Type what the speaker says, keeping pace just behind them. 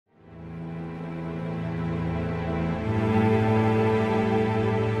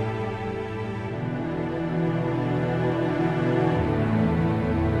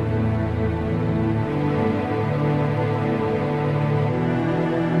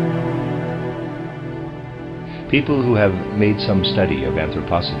People who have made some study of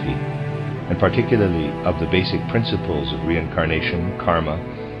anthroposophy, and particularly of the basic principles of reincarnation, karma,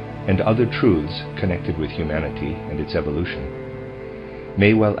 and other truths connected with humanity and its evolution,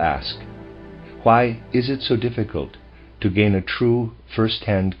 may well ask, why is it so difficult to gain a true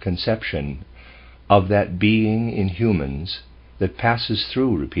first-hand conception of that being in humans that passes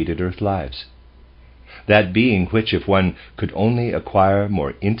through repeated earth lives? That being which, if one could only acquire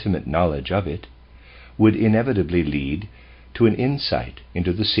more intimate knowledge of it, would inevitably lead to an insight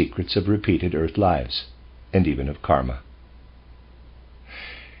into the secrets of repeated earth lives, and even of karma.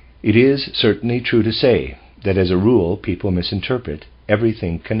 It is certainly true to say that as a rule people misinterpret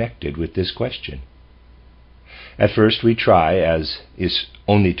everything connected with this question. At first we try, as is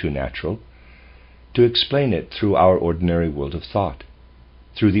only too natural, to explain it through our ordinary world of thought,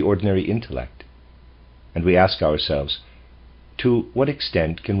 through the ordinary intellect, and we ask ourselves, to what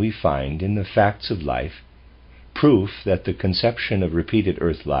extent can we find in the facts of life proof that the conception of repeated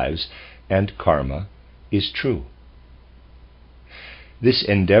earth lives and karma is true? This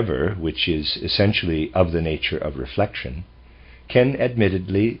endeavor, which is essentially of the nature of reflection, can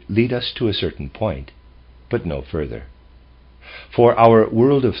admittedly lead us to a certain point, but no further. For our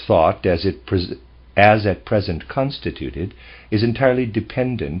world of thought, as at present constituted, is entirely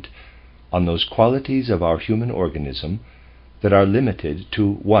dependent on those qualities of our human organism that are limited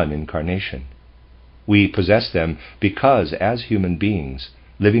to one incarnation. We possess them because, as human beings,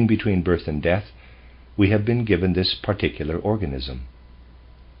 living between birth and death, we have been given this particular organism.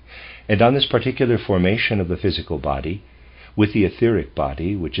 And on this particular formation of the physical body, with the etheric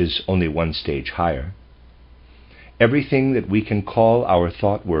body, which is only one stage higher, everything that we can call our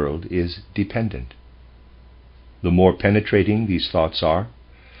thought world is dependent. The more penetrating these thoughts are,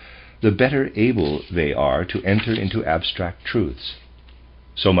 the better able they are to enter into abstract truths.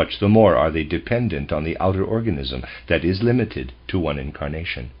 So much the more are they dependent on the outer organism that is limited to one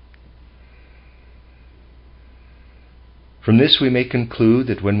incarnation. From this we may conclude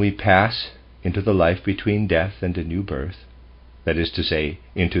that when we pass into the life between death and a new birth, that is to say,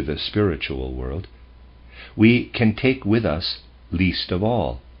 into the spiritual world, we can take with us, least of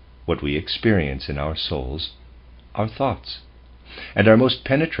all, what we experience in our souls, our thoughts. And our most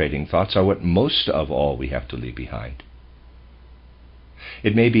penetrating thoughts are what most of all we have to leave behind.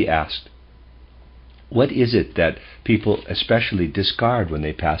 It may be asked, what is it that people especially discard when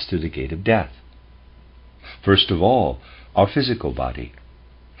they pass through the gate of death? First of all, our physical body.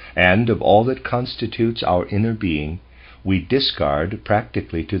 And of all that constitutes our inner being, we discard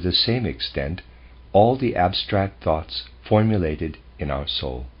practically to the same extent all the abstract thoughts formulated in our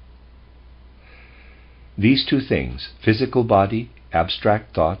soul. These two things, physical body,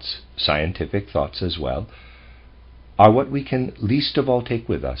 abstract thoughts, scientific thoughts as well, are what we can least of all take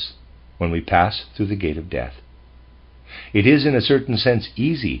with us when we pass through the gate of death. It is in a certain sense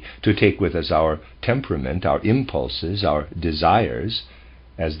easy to take with us our temperament, our impulses, our desires,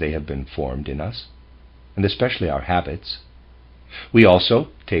 as they have been formed in us, and especially our habits. We also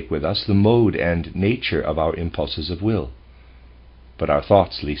take with us the mode and nature of our impulses of will, but our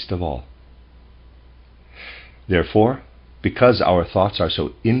thoughts least of all. Therefore, because our thoughts are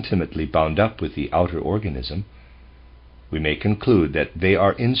so intimately bound up with the outer organism, we may conclude that they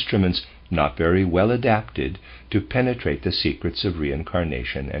are instruments not very well adapted to penetrate the secrets of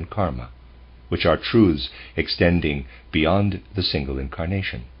reincarnation and karma, which are truths extending beyond the single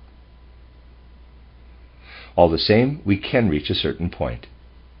incarnation. All the same, we can reach a certain point,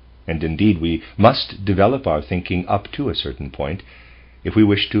 and indeed we must develop our thinking up to a certain point if we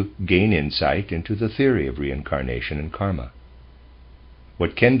wish to gain insight into the theory of reincarnation and karma.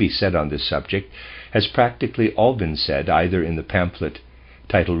 What can be said on this subject has practically all been said either in the pamphlet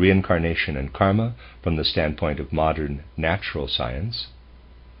titled Reincarnation and Karma from the standpoint of modern natural science,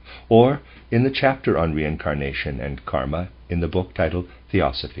 or in the chapter on reincarnation and karma in the book titled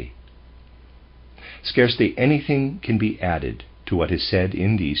Theosophy. Scarcely anything can be added to what is said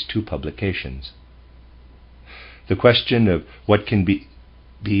in these two publications. The question of what can be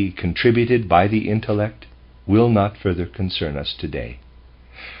contributed by the intellect will not further concern us today,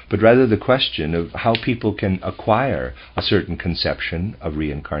 but rather the question of how people can acquire a certain conception of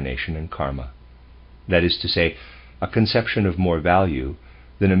reincarnation and karma, that is to say, a conception of more value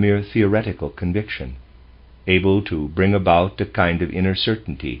than a mere theoretical conviction, able to bring about a kind of inner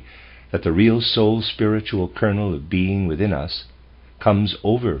certainty that the real soul spiritual kernel of being within us comes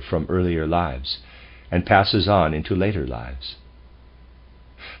over from earlier lives and passes on into later lives.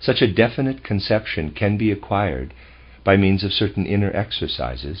 Such a definite conception can be acquired by means of certain inner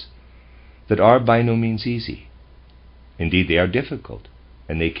exercises that are by no means easy. Indeed, they are difficult,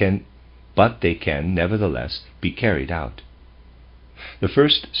 and they can but they can nevertheless be carried out. The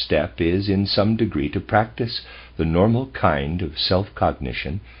first step is in some degree to practice the normal kind of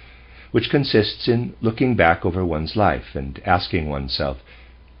self-cognition, which consists in looking back over one's life and asking oneself,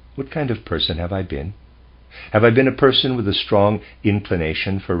 what kind of person have I been? Have I been a person with a strong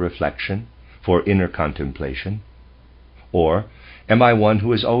inclination for reflection, for inner contemplation? Or am I one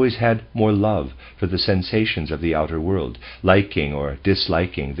who has always had more love for the sensations of the outer world, liking or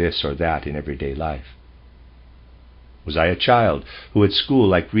disliking this or that in everyday life? Was I a child who at school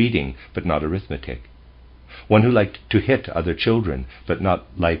liked reading but not arithmetic? One who liked to hit other children but not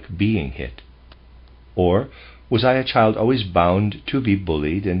like being hit? Or was I a child always bound to be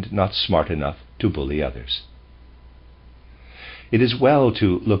bullied and not smart enough to bully others? It is well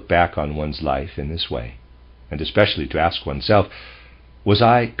to look back on one's life in this way, and especially to ask oneself, was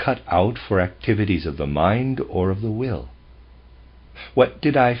I cut out for activities of the mind or of the will? What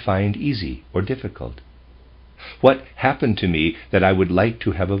did I find easy or difficult? What happened to me that I would like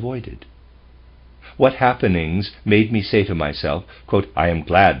to have avoided? What happenings made me say to myself, quote, I am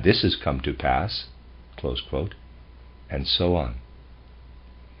glad this has come to pass, close quote, and so on.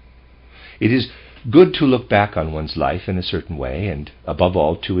 It is good to look back on one's life in a certain way, and above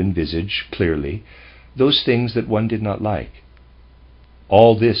all to envisage clearly those things that one did not like.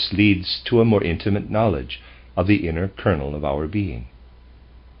 All this leads to a more intimate knowledge of the inner kernel of our being.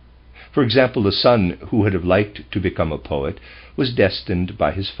 For example, the son who would have liked to become a poet was destined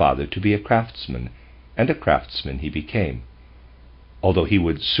by his father to be a craftsman, and a craftsman he became, although he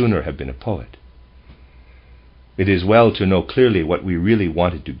would sooner have been a poet. It is well to know clearly what we really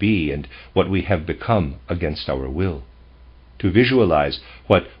wanted to be and what we have become against our will, to visualize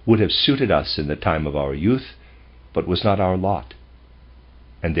what would have suited us in the time of our youth, but was not our lot,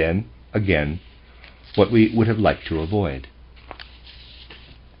 and then, again, what we would have liked to avoid.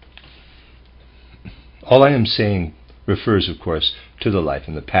 All I am saying refers, of course, to the life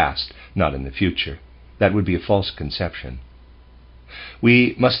in the past, not in the future. That would be a false conception.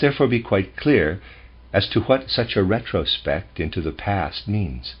 We must therefore be quite clear as to what such a retrospect into the past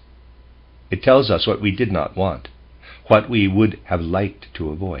means. It tells us what we did not want, what we would have liked to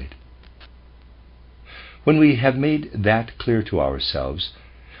avoid. When we have made that clear to ourselves,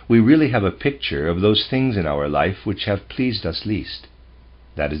 we really have a picture of those things in our life which have pleased us least.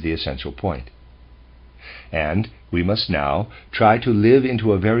 That is the essential point. And we must now try to live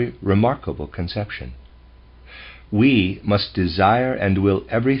into a very remarkable conception. We must desire and will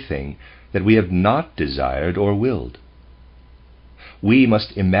everything that we have not desired or willed. We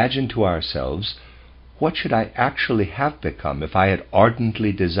must imagine to ourselves, what should I actually have become if I had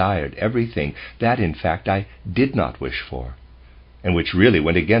ardently desired everything that, in fact, I did not wish for, and which really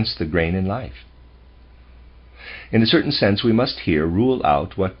went against the grain in life? In a certain sense, we must here rule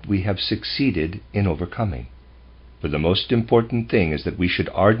out what we have succeeded in overcoming. For the most important thing is that we should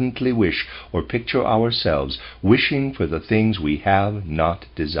ardently wish or picture ourselves wishing for the things we have not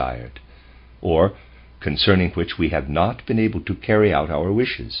desired, or concerning which we have not been able to carry out our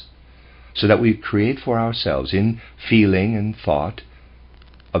wishes, so that we create for ourselves in feeling and thought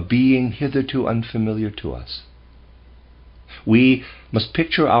a being hitherto unfamiliar to us. We must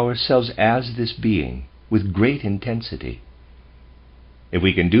picture ourselves as this being with great intensity. If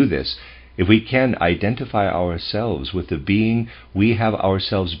we can do this, if we can identify ourselves with the being we have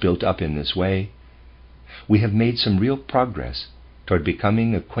ourselves built up in this way, we have made some real progress toward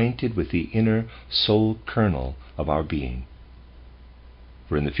becoming acquainted with the inner soul kernel of our being.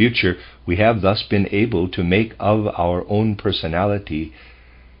 For in the future, we have thus been able to make of our own personality.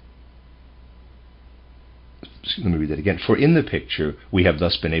 Let me read that again. For in the picture we have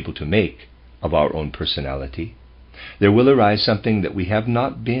thus been able to make of our own personality, there will arise something that we have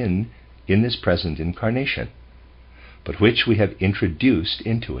not been in this present incarnation, but which we have introduced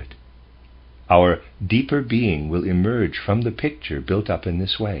into it. Our deeper being will emerge from the picture built up in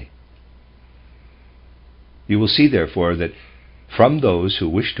this way. You will see, therefore, that from those who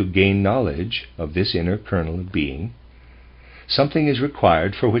wish to gain knowledge of this inner kernel of being, something is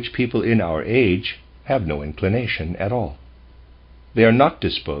required for which people in our age have no inclination at all. They are not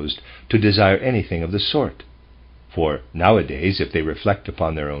disposed to desire anything of the sort, for nowadays, if they reflect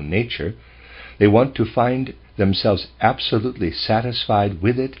upon their own nature, they want to find themselves absolutely satisfied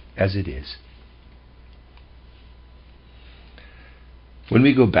with it as it is. When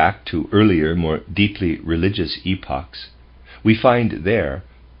we go back to earlier, more deeply religious epochs, we find there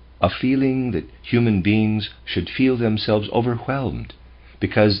a feeling that human beings should feel themselves overwhelmed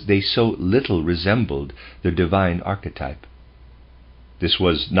because they so little resembled their divine archetype. This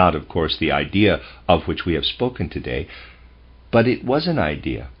was not, of course, the idea of which we have spoken today, but it was an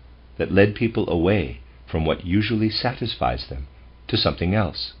idea that led people away from what usually satisfies them to something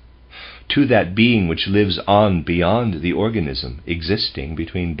else, to that being which lives on beyond the organism existing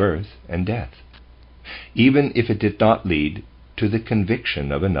between birth and death, even if it did not lead to the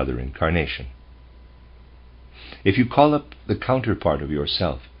conviction of another incarnation. If you call up the counterpart of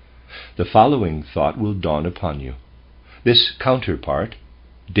yourself, the following thought will dawn upon you. This counterpart,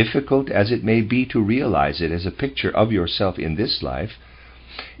 difficult as it may be to realize it as a picture of yourself in this life,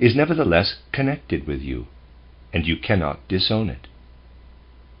 is nevertheless connected with you, and you cannot disown it.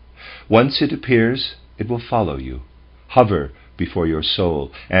 Once it appears, it will follow you, hover before your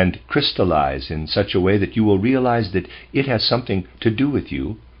soul, and crystallize in such a way that you will realize that it has something to do with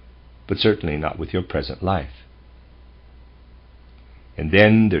you, but certainly not with your present life. And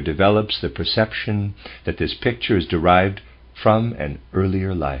then there develops the perception that this picture is derived from an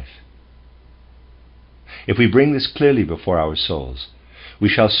earlier life. If we bring this clearly before our souls, we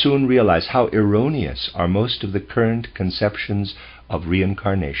shall soon realize how erroneous are most of the current conceptions of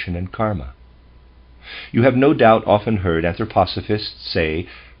reincarnation and karma. You have no doubt often heard anthroposophists say,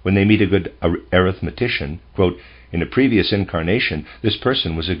 when they meet a good arithmetician, quote, "In a previous incarnation, this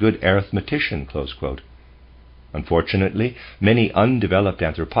person was a good arithmetician," close quote. Unfortunately, many undeveloped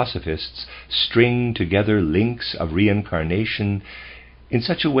anthroposophists string together links of reincarnation in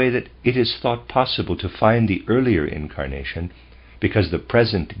such a way that it is thought possible to find the earlier incarnation because the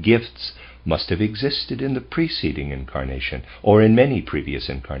present gifts must have existed in the preceding incarnation or in many previous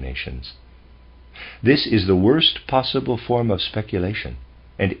incarnations. This is the worst possible form of speculation,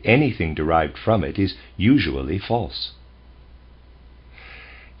 and anything derived from it is usually false.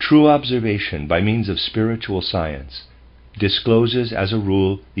 True observation by means of spiritual science discloses as a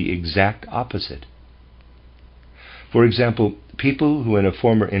rule the exact opposite. For example, people who in a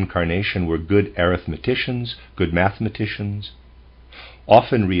former incarnation were good arithmeticians, good mathematicians,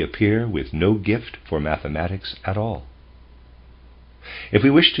 often reappear with no gift for mathematics at all. If we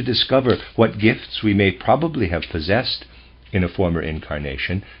wish to discover what gifts we may probably have possessed in a former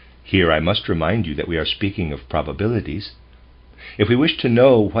incarnation, here I must remind you that we are speaking of probabilities. If we wish to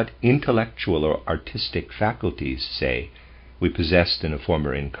know what intellectual or artistic faculties, say, we possessed in a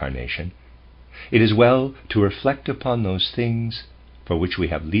former incarnation, it is well to reflect upon those things for which we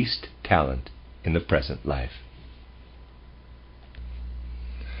have least talent in the present life.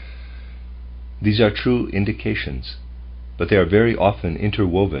 These are true indications, but they are very often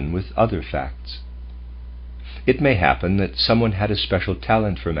interwoven with other facts. It may happen that someone had a special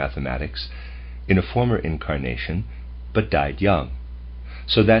talent for mathematics in a former incarnation, but died young,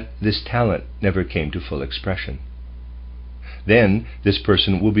 so that this talent never came to full expression. Then this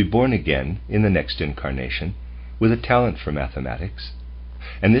person will be born again in the next incarnation with a talent for mathematics,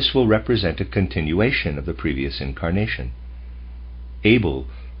 and this will represent a continuation of the previous incarnation. Abel,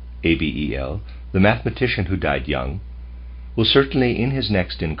 A-B-E-L, the mathematician who died young, will certainly in his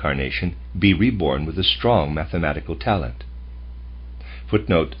next incarnation be reborn with a strong mathematical talent.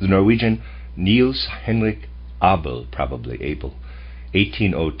 Footnote, the Norwegian Niels Henrik Abel, probably Abel,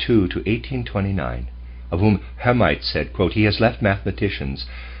 1802 to 1829, of whom Hermite said, quote, "He has left mathematicians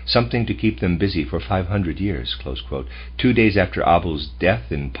something to keep them busy for 500 years, close quote. 2 days after Abel's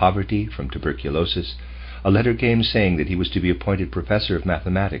death in poverty from tuberculosis, a letter came saying that he was to be appointed professor of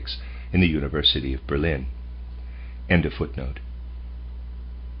mathematics in the University of Berlin." End of footnote.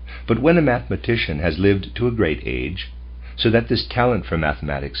 But when a mathematician has lived to a great age, so that this talent for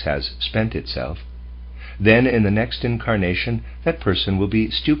mathematics has spent itself, then in the next incarnation that person will be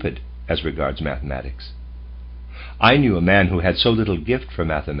stupid as regards mathematics. I knew a man who had so little gift for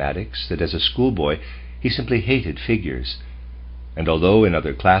mathematics that as a schoolboy he simply hated figures, and although in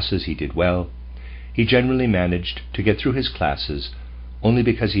other classes he did well, he generally managed to get through his classes only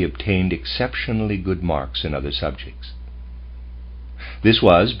because he obtained exceptionally good marks in other subjects. This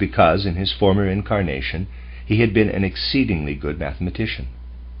was because in his former incarnation he had been an exceedingly good mathematician.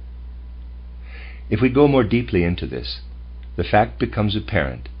 If we go more deeply into this, the fact becomes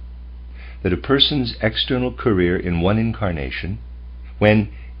apparent that a person's external career in one incarnation, when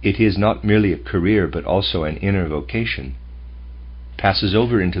it is not merely a career but also an inner vocation, passes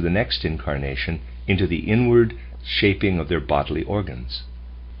over into the next incarnation into the inward shaping of their bodily organs.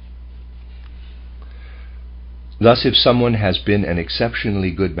 Thus, if someone has been an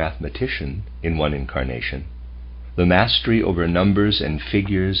exceptionally good mathematician in one incarnation, the mastery over numbers and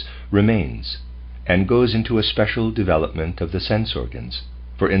figures remains and goes into a special development of the sense organs,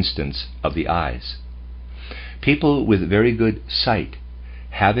 for instance, of the eyes. People with very good sight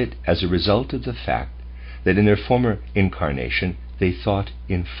have it as a result of the fact that in their former incarnation they thought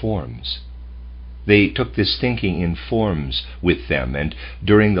in forms. They took this thinking in forms with them, and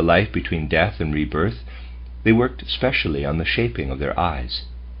during the life between death and rebirth, they worked specially on the shaping of their eyes.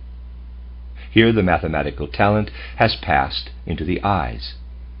 Here the mathematical talent has passed into the eyes,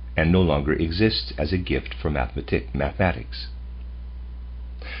 and no longer exists as a gift for mathematics.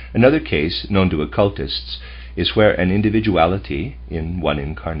 Another case, known to occultists, is where an individuality, in one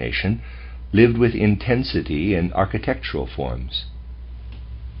incarnation, lived with intensity in architectural forms.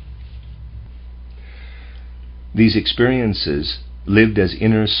 These experiences lived as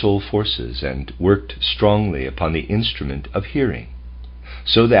inner soul forces and worked strongly upon the instrument of hearing,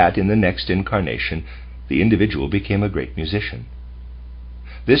 so that in the next incarnation the individual became a great musician.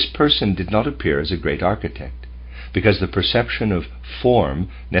 This person did not appear as a great architect, because the perception of form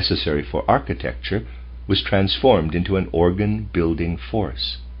necessary for architecture was transformed into an organ-building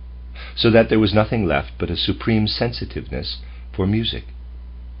force, so that there was nothing left but a supreme sensitiveness for music.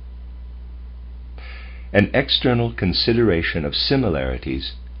 An external consideration of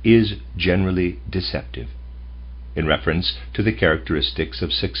similarities is generally deceptive, in reference to the characteristics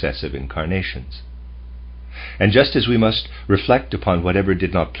of successive incarnations. And just as we must reflect upon whatever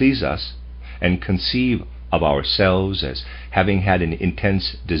did not please us, and conceive of ourselves as having had an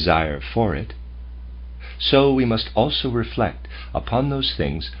intense desire for it, so we must also reflect upon those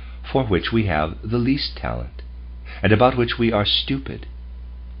things for which we have the least talent, and about which we are stupid.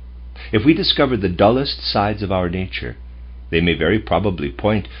 If we discover the dullest sides of our nature, they may very probably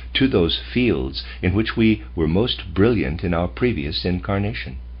point to those fields in which we were most brilliant in our previous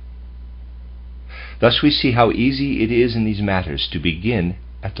incarnation. Thus we see how easy it is in these matters to begin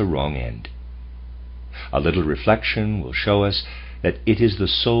at the wrong end. A little reflection will show us that it is the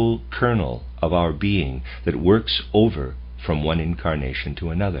sole kernel of our being that works over from one incarnation to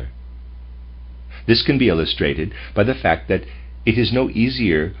another. This can be illustrated by the fact that it is no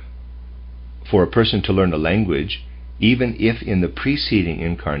easier for a person to learn a language even if in the preceding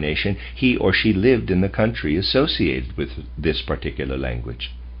incarnation he or she lived in the country associated with this particular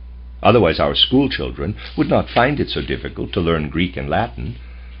language. Otherwise our school children would not find it so difficult to learn Greek and Latin,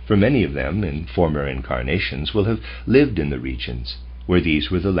 for many of them in former incarnations will have lived in the regions where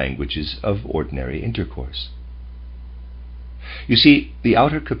these were the languages of ordinary intercourse. You see, the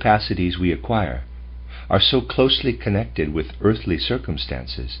outer capacities we acquire are so closely connected with earthly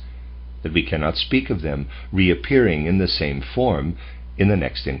circumstances that we cannot speak of them reappearing in the same form in the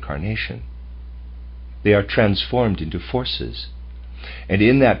next incarnation. They are transformed into forces, and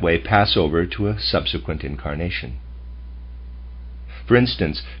in that way pass over to a subsequent incarnation. For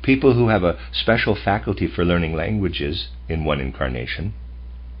instance, people who have a special faculty for learning languages in one incarnation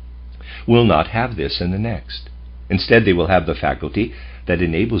will not have this in the next. Instead, they will have the faculty that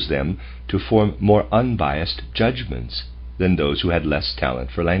enables them to form more unbiased judgments than those who had less talent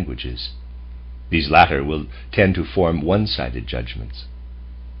for languages. These latter will tend to form one-sided judgments.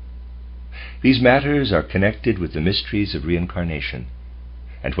 These matters are connected with the mysteries of reincarnation,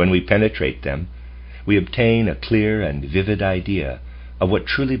 and when we penetrate them, we obtain a clear and vivid idea of what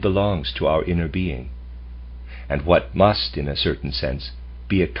truly belongs to our inner being, and what must, in a certain sense,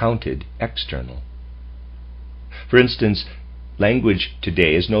 be accounted external. For instance, language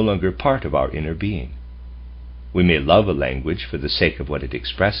today is no longer part of our inner being. We may love a language for the sake of what it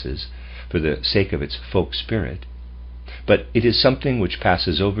expresses, for the sake of its folk spirit, but it is something which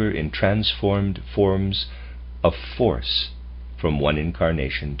passes over in transformed forms of force from one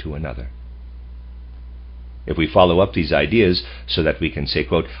incarnation to another. If we follow up these ideas so that we can say,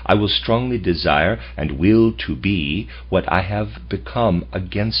 quote, I will strongly desire and will to be what I have become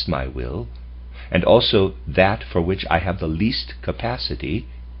against my will, and also that for which I have the least capacity,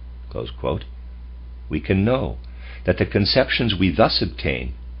 close quote, we can know that the conceptions we thus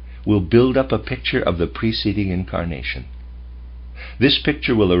obtain will build up a picture of the preceding incarnation. This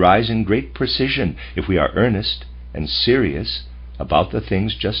picture will arise in great precision if we are earnest and serious about the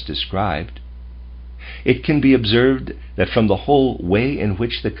things just described. It can be observed that from the whole way in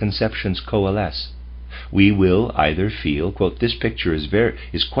which the conceptions coalesce, we will either feel, quote, this picture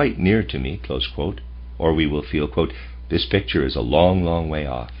is quite near to me, close quote, or we will feel, quote, this picture is a long, long way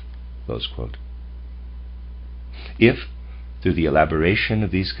off, close quote. If, through the elaboration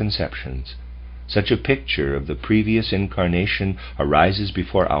of these conceptions, such a picture of the previous incarnation arises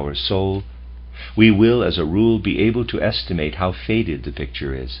before our soul, we will, as a rule, be able to estimate how faded the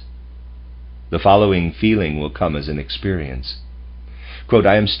picture is. The following feeling will come as an experience. Quote,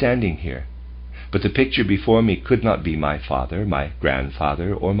 I am standing here, but the picture before me could not be my father, my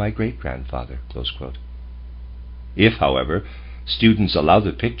grandfather, or my great-grandfather, close quote. If, however, students allow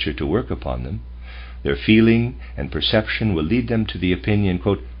the picture to work upon them, their feeling and perception will lead them to the opinion,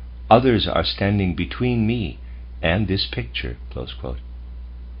 quote, others are standing between me and this picture, close quote.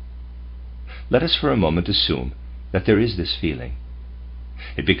 Let us for a moment assume that there is this feeling.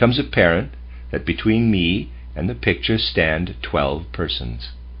 It becomes apparent that between me and the picture stand 12 persons.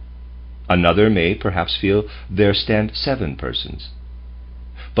 Another may perhaps feel there stand 7 persons.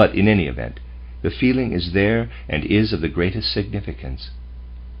 But in any event, the feeling is there and is of the greatest significance.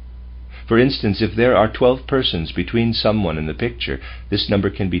 For instance, if there are 12 persons between someone and the picture, this number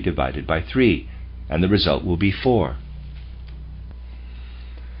can be divided by 3, and the result will be 4.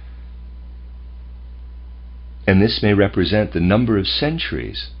 And this may represent the number of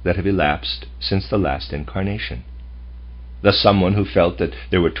centuries that have elapsed since the last incarnation. Thus someone who felt that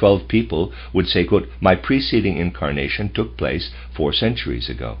there were 12 people would say, quote, "My preceding incarnation took place 4 centuries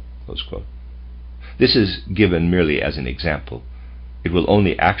ago," close quote. This is given merely as an example. It will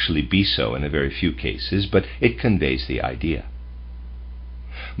only actually be so in a very few cases, but it conveys the idea.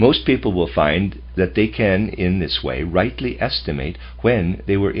 Most people will find that they can, in this way, rightly estimate when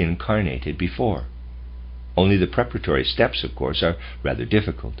they were incarnated before. Only the preparatory steps, of course, are rather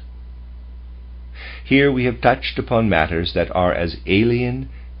difficult. Here we have touched upon matters that are as alien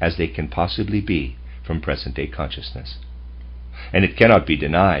as they can possibly be from present-day consciousness. And it cannot be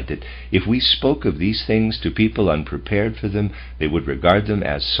denied that if we spoke of these things to people unprepared for them, they would regard them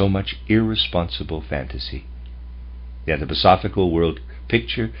as so much irresponsible fantasy. The anthroposophical world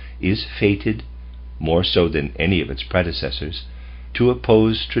picture is fated, more so than any of its predecessors, to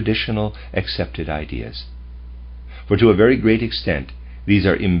oppose traditional accepted ideas. For to a very great extent, these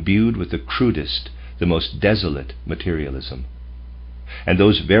are imbued with the crudest, the most desolate materialism. And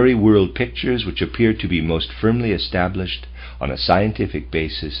those very world pictures which appear to be most firmly established on a scientific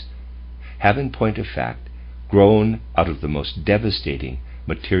basis have in point of fact grown out of the most devastating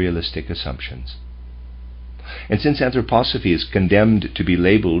materialistic assumptions. And since anthroposophy is condemned to be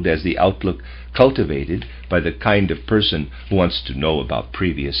labeled as the outlook cultivated by the kind of person who wants to know about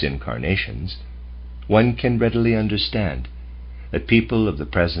previous incarnations, one can readily understand that people of the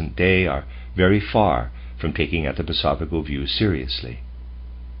present day are very far from taking anthroposophical views seriously.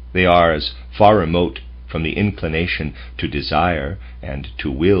 They are as far remote from the inclination to desire and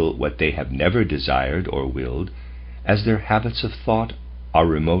to will what they have never desired or willed as their habits of thought are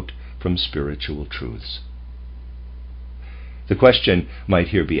remote from spiritual truths. The question might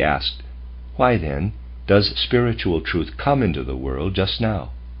here be asked, why then does spiritual truth come into the world just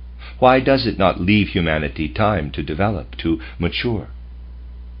now? Why does it not leave humanity time to develop, to mature?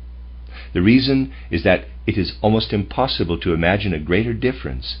 The reason is that it is almost impossible to imagine a greater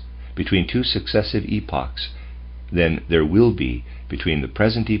difference between 2 successive epochs than there will be between the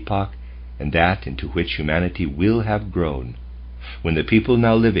present epoch and that into which humanity will have grown when the people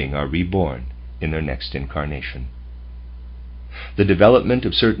now living are reborn in their next incarnation. The development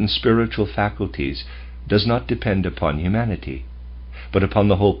of certain spiritual faculties does not depend upon humanity, but upon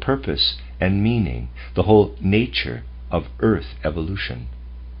the whole purpose and meaning, the whole nature of Earth evolution.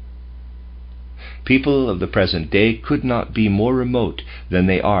 People of the present day could not be more remote than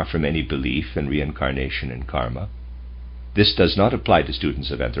they are from any belief in reincarnation and karma. This does not apply to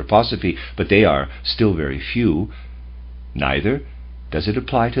students of anthroposophy, but they are still very few. Neither does it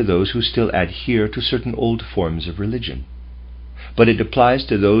apply to those who still adhere to certain old forms of religion, but it applies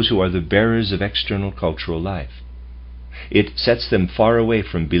to those who are the bearers of external cultural life. It sets them far away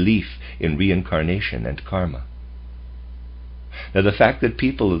from belief in reincarnation and karma. Now, the fact that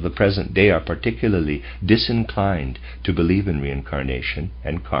people of the present day are particularly disinclined to believe in reincarnation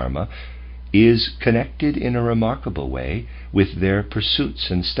and karma is connected in a remarkable way with their pursuits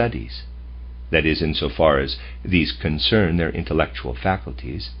and studies, that is, insofar as these concern their intellectual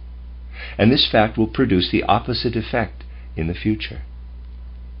faculties, and this fact will produce the opposite effect in the future.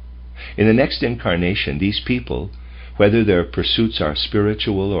 In the next incarnation, these people, whether their pursuits are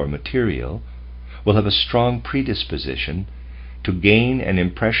spiritual or material, will have a strong predisposition to gain an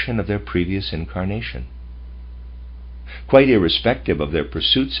impression of their previous incarnation. Quite irrespective of their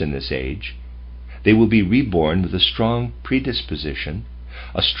pursuits in this age, they will be reborn with a strong predisposition,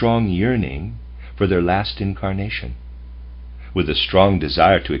 a strong yearning for their last incarnation, with a strong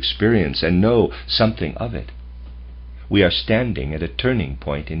desire to experience and know something of it. We are standing at a turning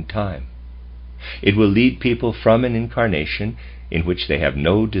point in time. It will lead people from an incarnation in which they have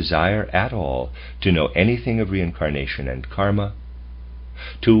no desire at all to know anything of reincarnation and karma,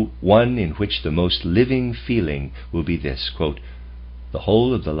 to one in which the most living feeling will be this, quote, "The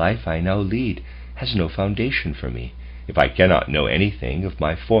whole of the life I now lead has no foundation for me if I cannot know anything of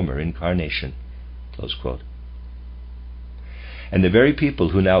my former incarnation," close quote. And the very people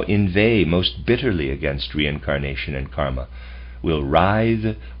who now inveigh most bitterly against reincarnation and karma will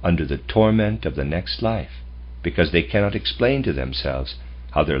writhe under the torment of the next life, because they cannot explain to themselves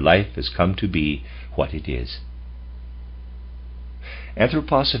how their life has come to be what it is.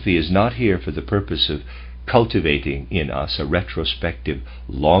 Anthroposophy is not here for the purpose of cultivating in us a retrospective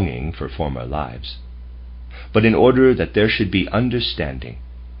longing for former lives, but in order that there should be understanding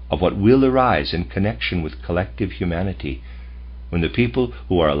of what will arise in connection with collective humanity when the people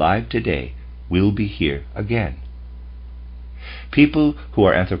who are alive today will be here again. People who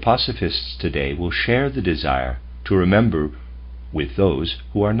are anthroposophists today will share the desire to remember with those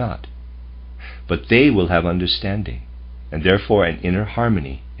who are not, but they will have understanding, and therefore an inner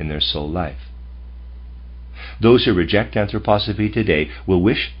harmony in their soul life. Those who reject anthroposophy today will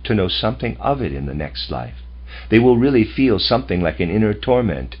wish to know something of it in the next life. They will really feel something like an inner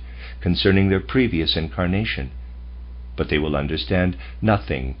torment concerning their previous incarnation, but they will understand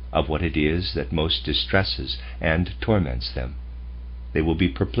nothing of what it is that most distresses and torments them. They will be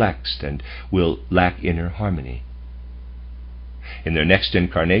perplexed and will lack inner harmony. In their next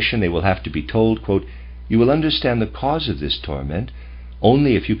incarnation they will have to be told, quote, "You will understand the cause of this torment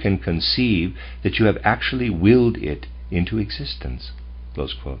only if you can conceive that you have actually willed it into existence."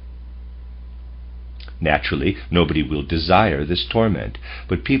 Close quote. Naturally, nobody will desire this torment,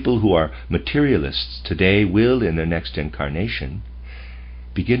 but people who are materialists today will, in their next incarnation,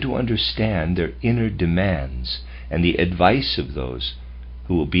 begin to understand their inner demands and the advice of those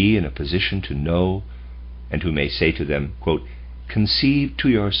who will be in a position to know, and who may say to them, quote, "Conceive to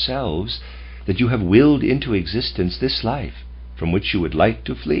yourselves that you have willed into existence this life from which you would like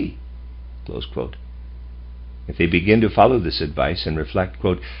to flee." Close quote. If they begin to follow this advice and reflect,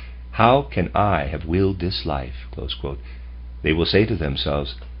 quote, "How can I have willed this life?" Close quote, they will say to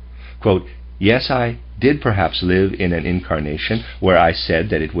themselves, quote, "Yes, I did perhaps live in an incarnation where I said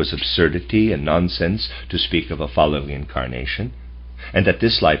that it was absurdity and nonsense to speak of a following incarnation, and that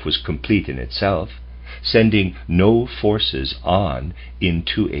this life was complete in itself, sending no forces on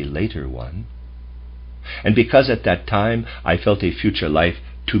into a later one. And because at that time I felt a future life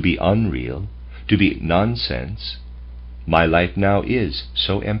to be unreal, to be nonsense, my life now is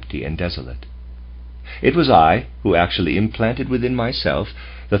so empty and desolate. It was I who actually implanted within myself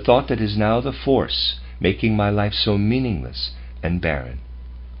the thought that is now the force making my life so meaningless and barren."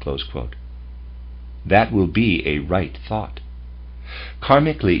 Close quote. That will be a right thought.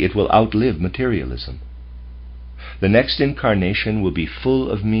 Karmically, it will outlive materialism. The next incarnation will be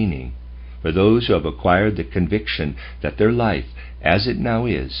full of meaning for those who have acquired the conviction that their life, as it now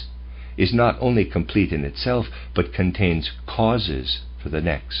is not only complete in itself, but contains causes for the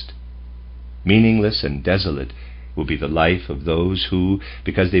next. Meaningless and desolate will be the life of those who,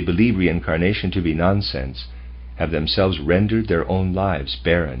 because they believe reincarnation to be nonsense, have themselves rendered their own lives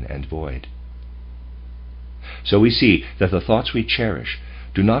barren and void. So we see that the thoughts we cherish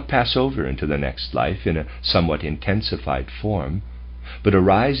do not pass over into the next life in a somewhat intensified form, but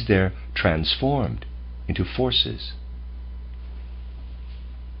arise there transformed into forces.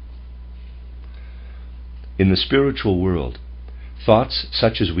 In the spiritual world, thoughts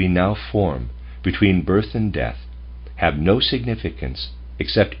such as we now form between birth and death have no significance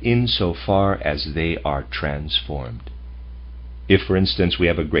except insofar as they are transformed. If, for instance, we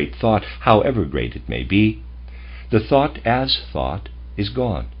have a great thought, however great it may be, the thought as thought is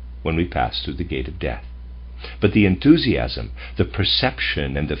gone when we pass through the gate of death. But the enthusiasm, the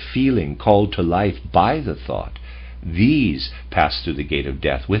perception, and the feeling called to life by the thought, these pass through the gate of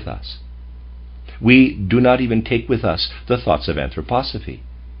death with us. We do not even take with us the thoughts of anthroposophy,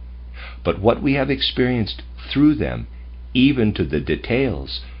 but what we have experienced through them, even to the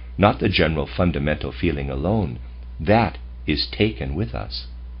details, not the general fundamental feeling alone, that is taken with us.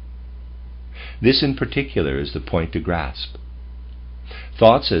 This in particular is the point to grasp.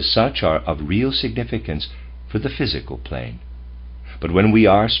 Thoughts as such are of real significance for the physical plane, but when we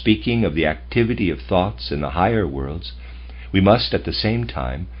are speaking of the activity of thoughts in the higher worlds, we must at the same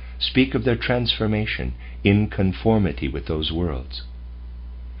time speak of their transformation in conformity with those worlds.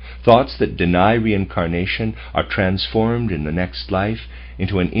 Thoughts that deny reincarnation are transformed in the next life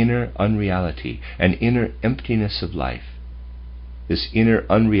into an inner unreality, an inner emptiness of life. This inner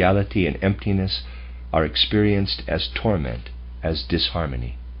unreality and emptiness are experienced as torment, as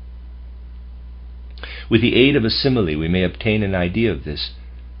disharmony. With the aid of a simile, we may obtain an idea of this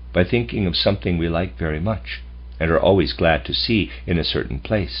by thinking of something we like very much and are always glad to see in a certain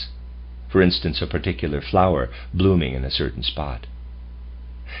place. For instance, a particular flower blooming in a certain spot.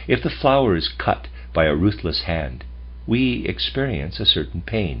 If the flower is cut by a ruthless hand, we experience a certain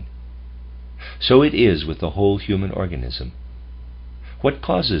pain. So it is with the whole human organism. What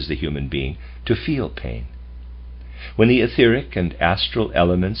causes the human being to feel pain? When the etheric and astral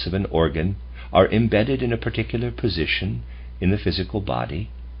elements of an organ are embedded in a particular position in the physical body,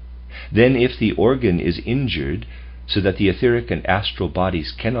 then if the organ is injured so that the etheric and astral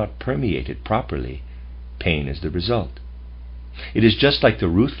bodies cannot permeate it properly, pain is the result. It is just like the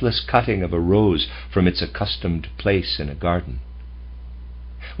ruthless cutting of a rose from its accustomed place in a garden.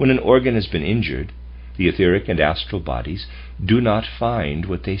 When an organ has been injured, the etheric and astral bodies do not find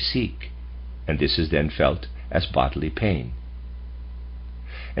what they seek, and this is then felt as bodily pain.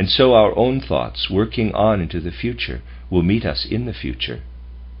 And so our own thoughts, working on into the future, will meet us in the future.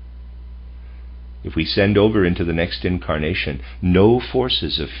 If we send over into the next incarnation no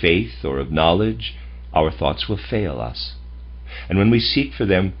forces of faith or of knowledge, our thoughts will fail us. And when we seek for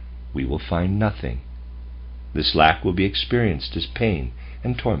them, we will find nothing. This lack will be experienced as pain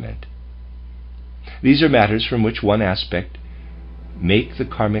and torment. These are matters from which one aspect make the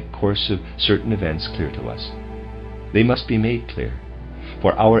karmic course of certain events clear to us. They must be made clear,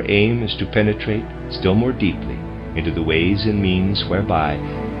 for our aim is to penetrate still more deeply into the ways and means whereby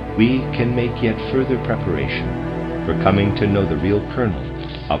we can make yet further preparation for coming to know the real kernel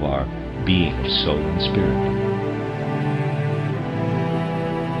of our being of soul and spirit.